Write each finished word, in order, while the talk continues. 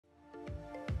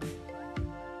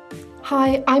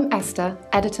Hi, I'm Esther,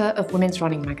 editor of Women's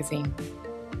Running magazine.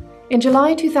 In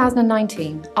July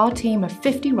 2019, our team of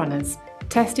 50 runners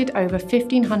tested over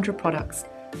 1,500 products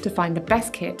to find the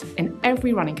best kit in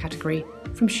every running category,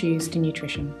 from shoes to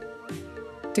nutrition.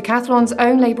 Decathlon's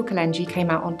own label Kalenji came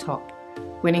out on top,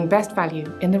 winning Best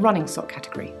Value in the running sock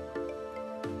category.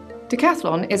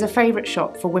 Decathlon is a favourite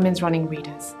shop for women's running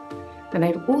readers, and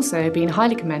they've also been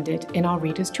highly commended in our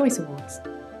Reader's Choice Awards.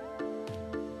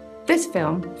 This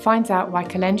film finds out why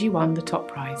Kalenji won the top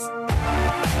prize.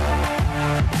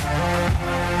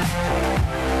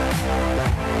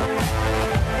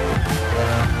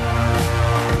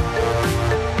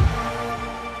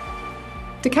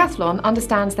 Decathlon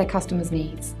understands their customers'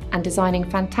 needs, and designing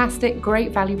fantastic,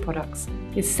 great value products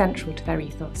is central to their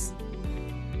ethos.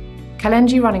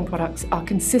 Kalenji running products are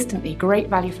consistently great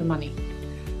value for money,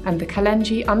 and the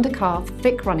Kalenji undercalf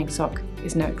thick running sock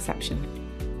is no exception.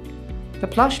 The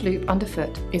plush loop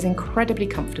underfoot is incredibly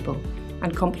comfortable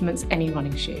and complements any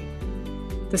running shoe.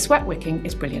 The sweat wicking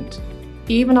is brilliant.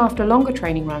 Even after longer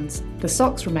training runs, the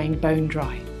socks remain bone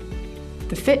dry.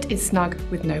 The fit is snug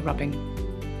with no rubbing.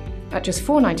 At just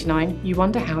 $4.99, you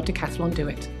wonder how Decathlon do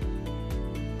it.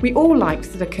 We all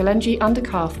liked the Kalenji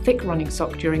undercalf thick running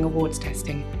sock during awards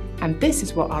testing, and this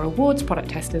is what our awards product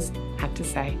testers had to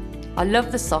say. I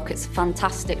love the sock, it's a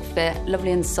fantastic fit,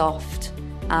 lovely and soft,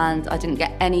 and I didn't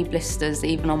get any blisters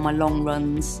even on my long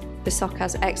runs. The sock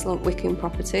has excellent wicking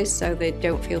properties, so they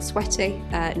don't feel sweaty,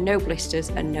 no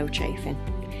blisters and no chafing.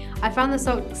 I found the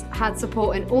socks had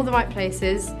support in all the right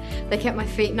places. They kept my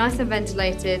feet nice and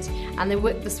ventilated, and they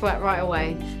whipped the sweat right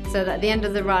away, so that at the end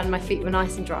of the run my feet were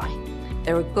nice and dry.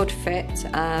 They're a good fit,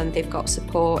 and they've got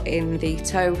support in the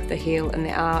toe, the heel and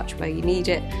the arch where you need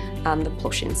it, and the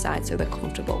plush inside, so they're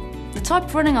comfortable. The type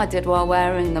of running I did while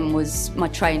wearing them was my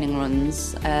training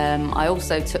runs. I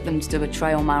also took them to do a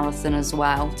trail marathon as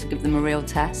well, to give them a real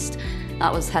test.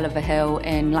 That was hell of a hill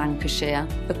in Lancashire.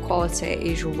 The quality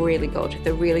is really good,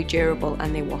 they're really durable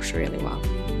and they wash really well.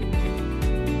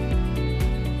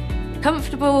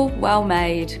 Comfortable, well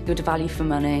made, good value for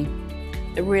money.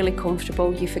 They're really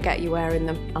comfortable, you forget you're wearing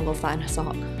them. I love that in a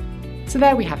sock. So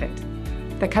there we have it.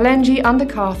 The Kalenji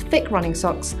undercalf thick running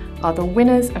socks are the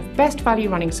winners of Best Value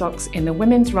Running Socks in the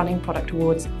Women's Running Product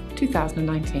Awards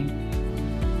 2019.